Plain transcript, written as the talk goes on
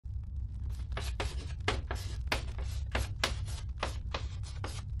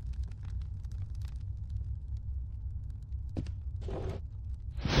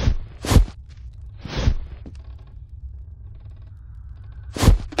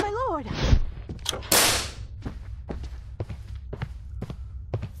Sorta.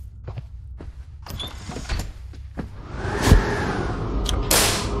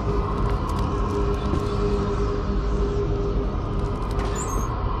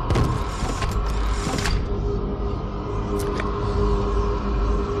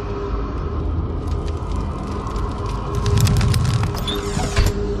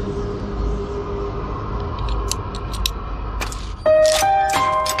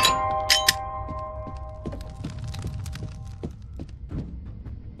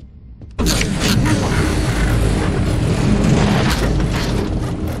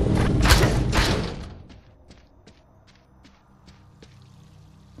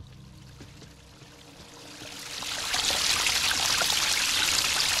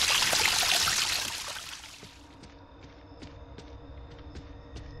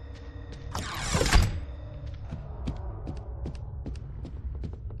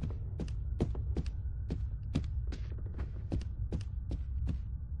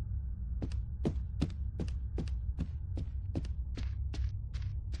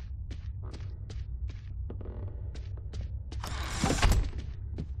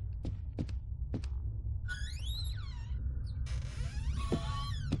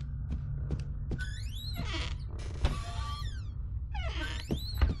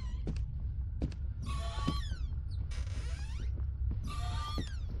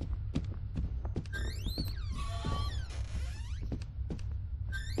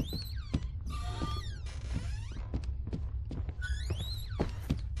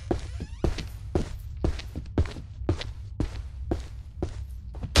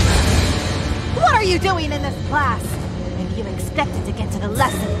 What are you doing in this class? And you expected to get to the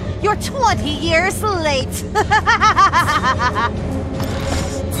lesson. You're 20 years late.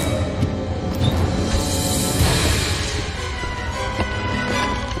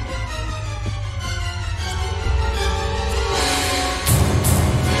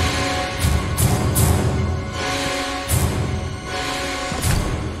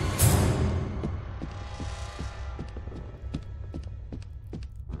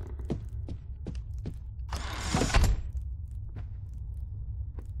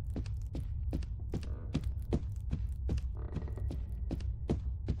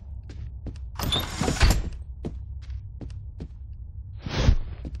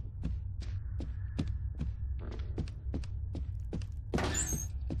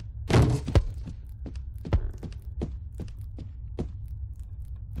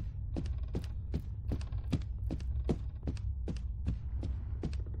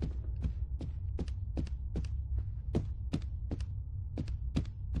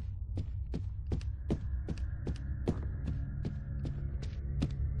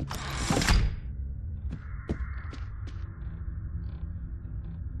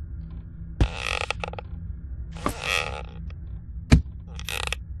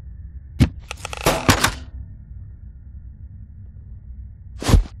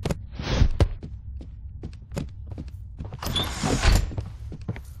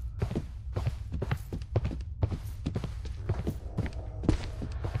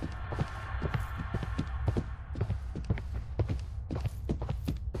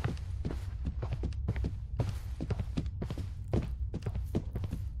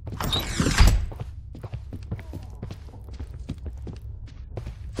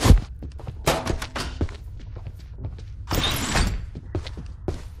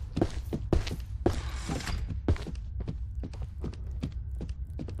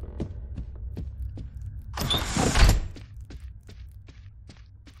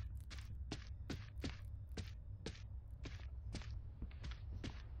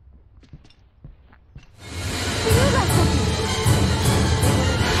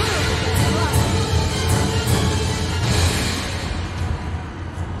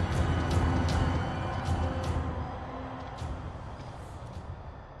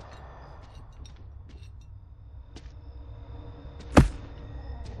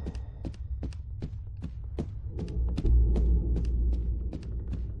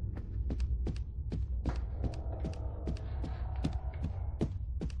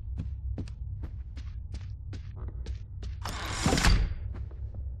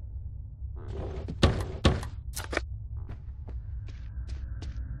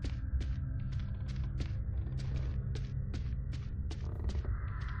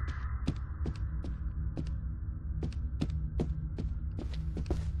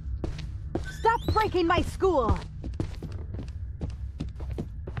 Stop breaking my school!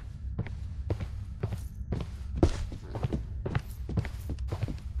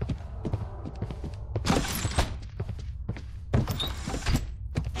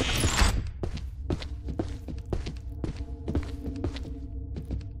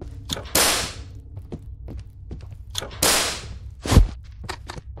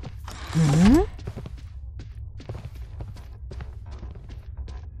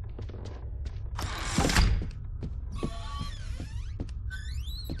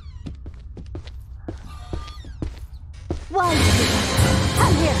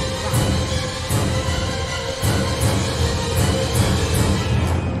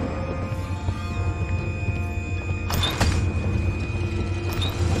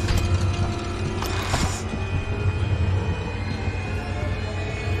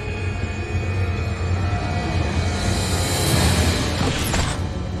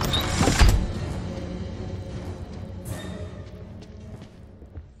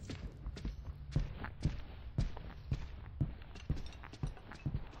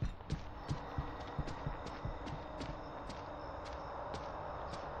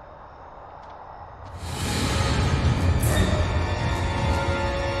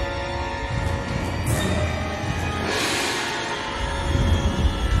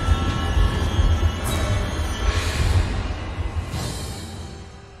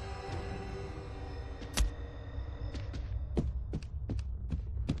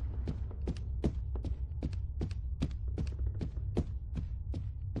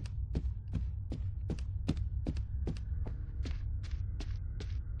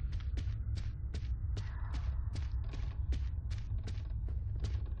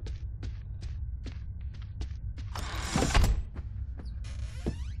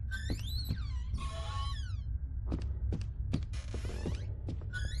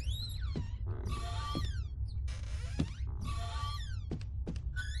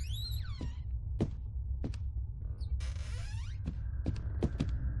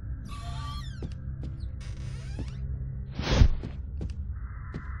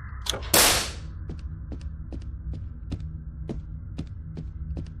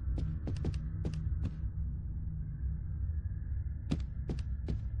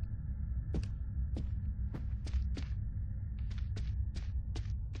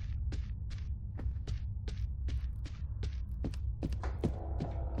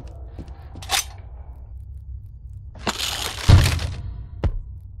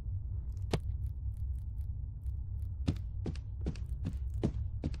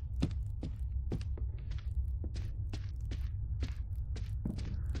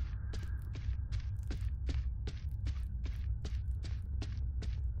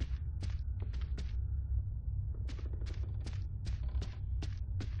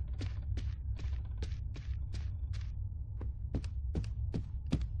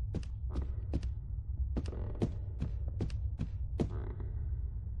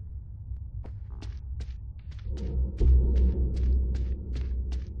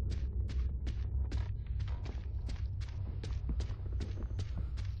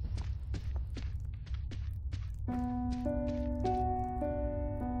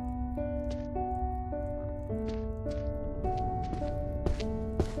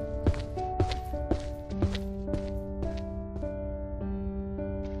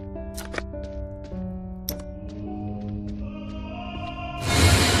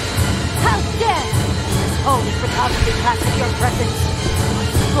 Holy photography class in your presence,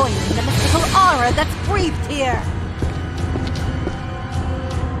 destroying the mystical aura that's breathed here!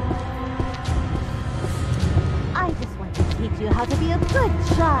 I just want to teach you how to be a good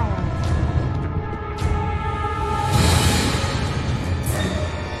child.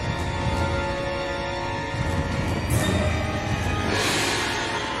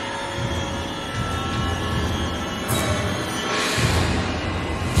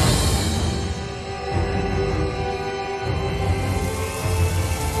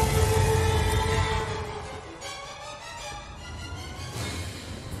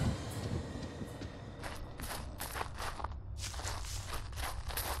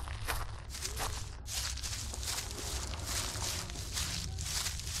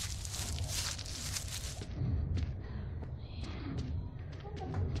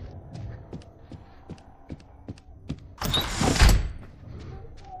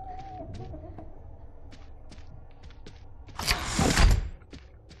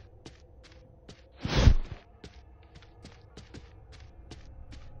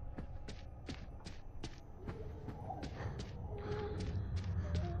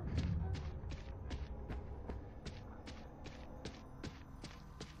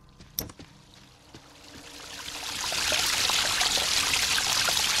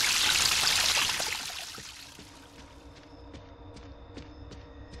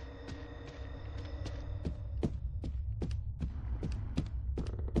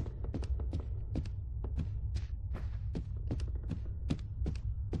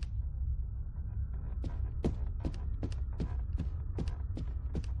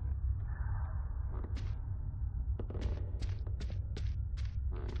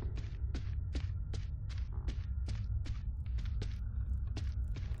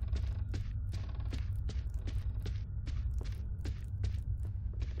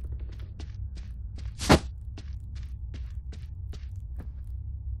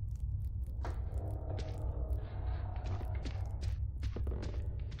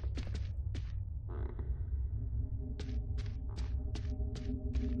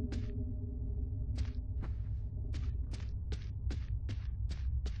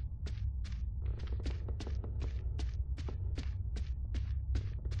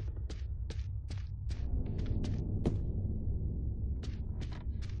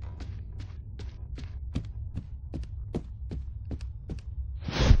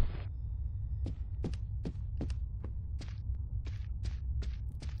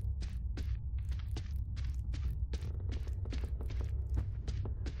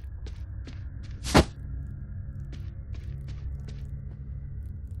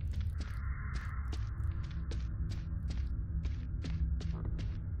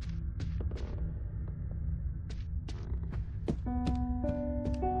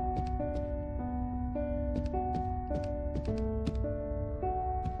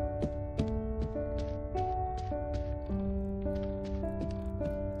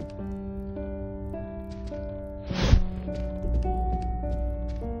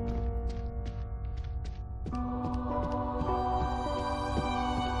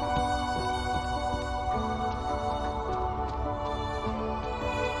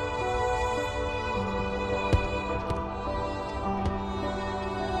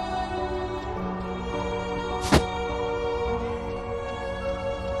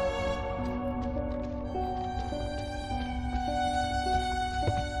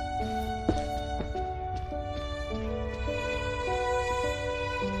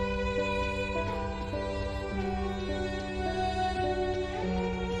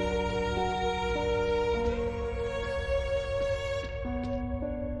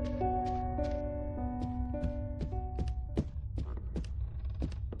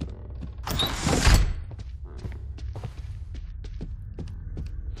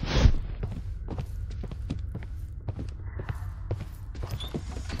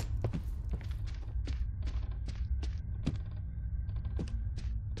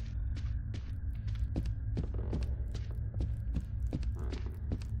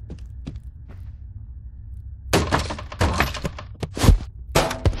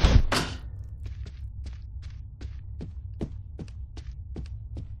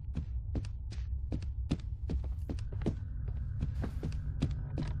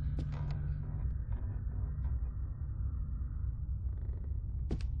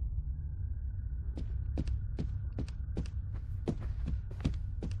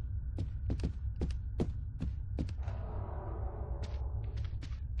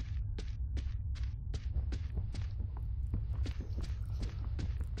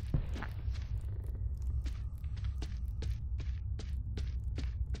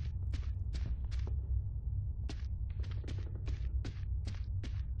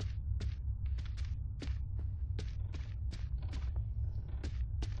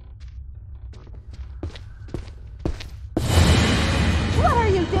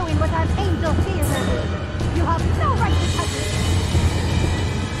 special tea in their room. You have no right to touch it.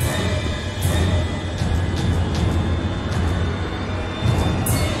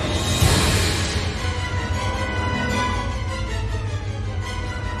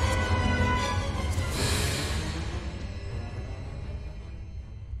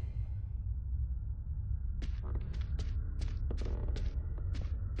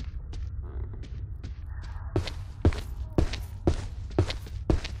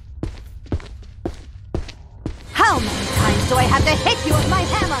 How many times do I have to hit you with my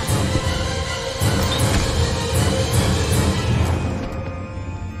hammer?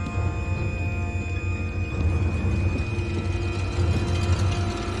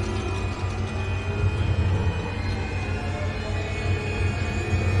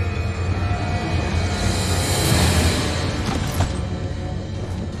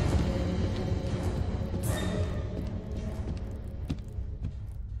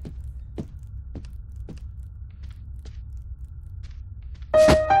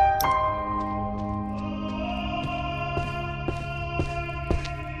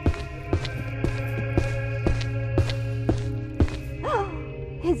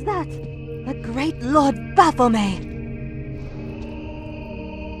 Is that the great Lord 𝗵𝗶𝗼?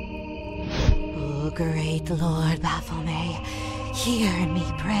 Oh, great Lord 𝗵𝗶𝗼, hear me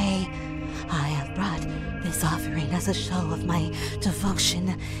pray. I have brought this offering as a show of my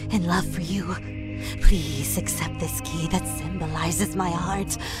devotion and love for you. Please accept this key that symbolizes my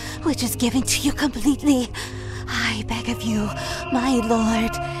heart, which is given to you completely. I beg of you, my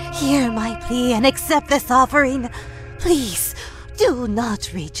Lord, hear my plea and accept this offering. Please, do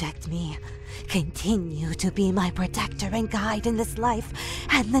not reject me. Continue to be my protector and guide in this life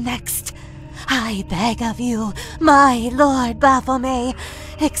and the next. I beg of you, my Lord 𝗵𝗶𝗼,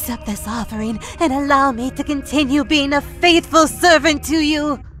 accept this offering and allow me to continue being a faithful servant to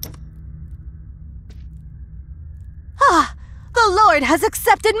you. Ah, the Lord has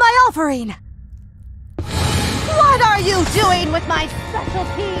accepted my offering. What are you doing with my special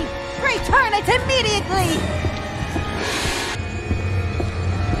key? Return it immediately!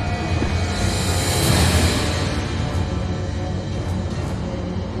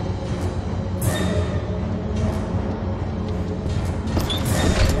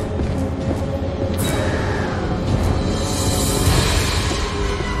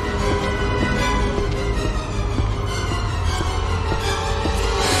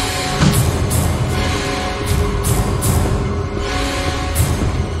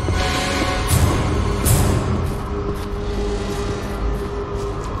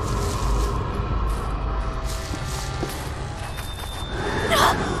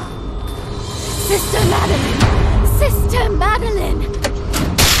 Sister Madeline! Sister Madeline!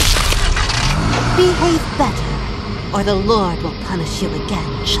 Behave better, or the Lord will punish you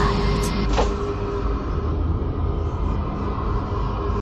again, child.